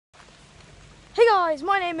Guys,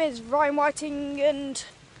 my name is Ryan Whiting and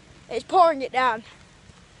it's pouring it down.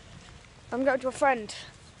 I'm going to a friend.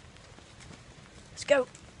 Let's go.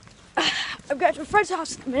 I'm going to a friend's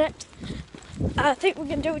house in a minute. I think we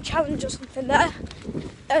can do a challenge or something there.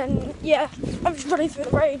 And yeah, I'm just running through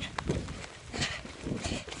the rain.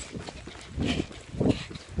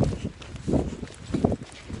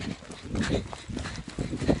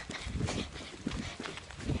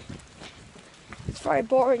 It's a very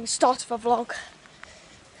boring start of a vlog.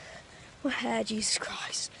 My hair, Jesus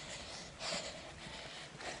Christ.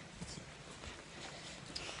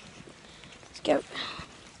 Let's go.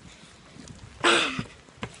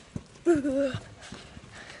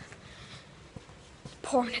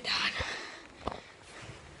 Pouring it down.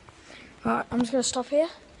 Right, I'm just going to stop here.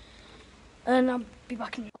 And I'll be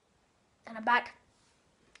back in. And I'm back.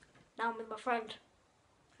 Now I'm with my friend.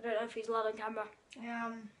 I don't know if he's allowed on camera.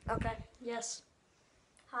 Okay, yes.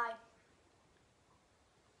 Hi.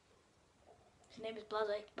 His name is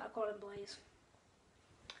Blaze, but I call him Blaze.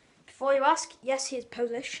 Before you ask, yes, he is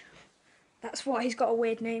Polish. That's why he's got a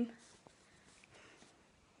weird name.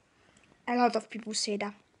 A lot of people say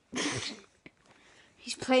that.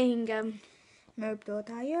 He's playing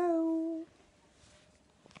Vloooog.io.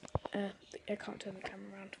 I can't turn the camera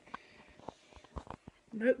around.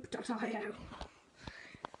 Vloooog.io.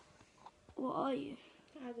 What are you?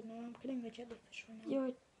 I don't know, I'm killing a jellyfish right now. You're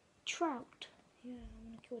a trout. Yeah,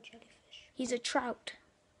 I'm gonna kill a jellyfish. He's a trout.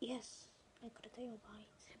 Yes, I got a tail bite.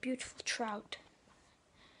 A beautiful trout.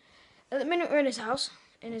 At the minute we're in his house,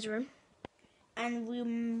 in his room. And we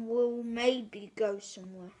will maybe go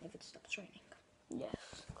somewhere if it stops raining.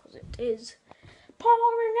 Yes, because it is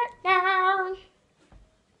pouring it down.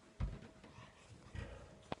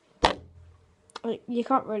 You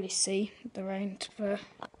can't really see the rain. You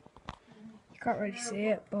can't really see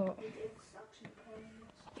it, but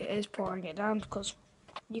it is pouring it down because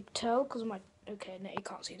you can tell because of my... Okay, no, you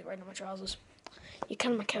can't see the rain on my trousers. You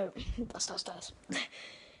can on my coat. That's downstairs.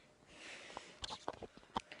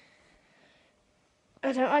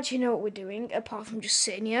 I don't actually know what we're doing apart from just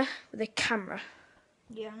sitting here with a camera.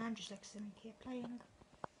 Yeah, and I'm just like sitting here playing.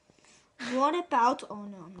 What about... Oh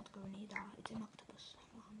no, I'm not going either. It's an octopus.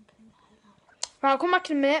 Right, I'll come back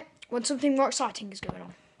in a minute when something more exciting is going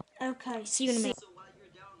on. Okay. See you in a minute.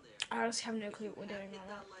 I honestly have no clue what we're doing right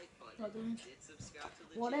now.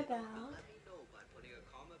 What about...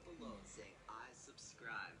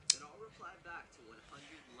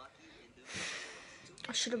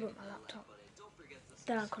 I should have brought my laptop.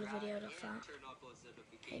 Then I could have videoed off that.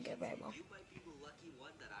 Didn't go very well.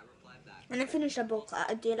 When I finish a book,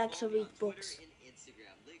 I do like to read books.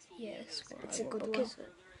 Yes, It's a good book one. is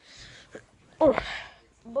it? Oh,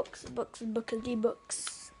 books. What's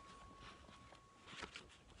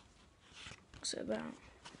it about?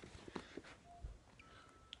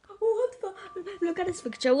 What the... Look at this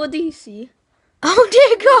picture. What do you see? Oh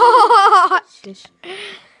dear God!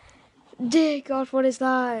 Dear God, what is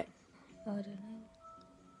that? I don't know.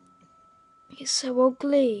 It's so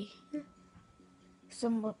ugly.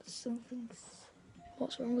 Something's...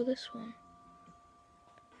 What's wrong with this one?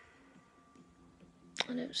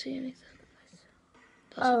 I don't see anything.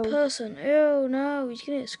 That's a person. Oh no, he's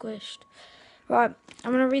gonna get squished. Right,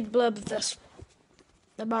 I'm gonna read the blurb of this.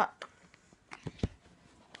 The back.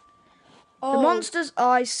 Oh. The monster's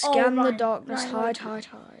eyes scan the Ryan, darkness. Ryan, Hide.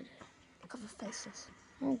 Look at the faces.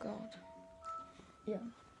 Oh God. Yeah,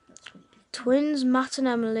 that's really good. Twins Matt and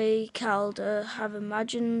Emily Calder have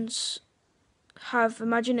imaginations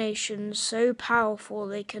so powerful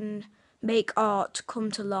they can make art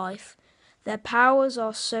come to life. Their powers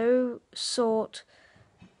are so sought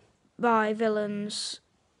by villains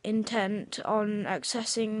intent on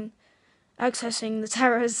accessing the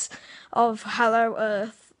terrors of Hollow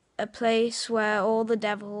Earth, a place where all the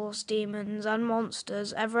devils, demons and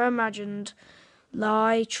monsters ever imagined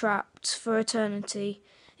lie trapped for eternity.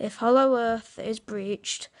 If Hollow Earth is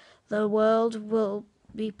breached, the world will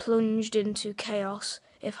be plunged into chaos.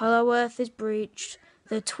 If Hollow Earth is breached,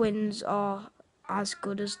 the twins are as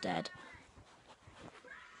good as dead.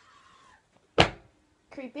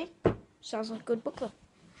 Creepy. Sounds like a good book though.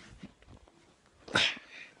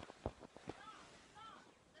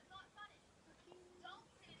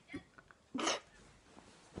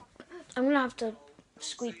 I'm gonna have to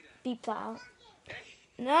beep that out.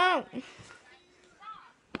 No.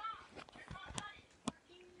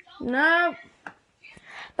 No.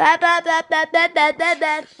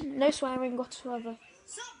 No swearing whatsoever.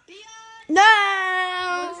 No.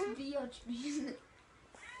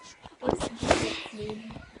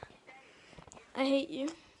 I hate you.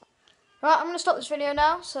 Right, I'm gonna stop this video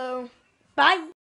now, so bye.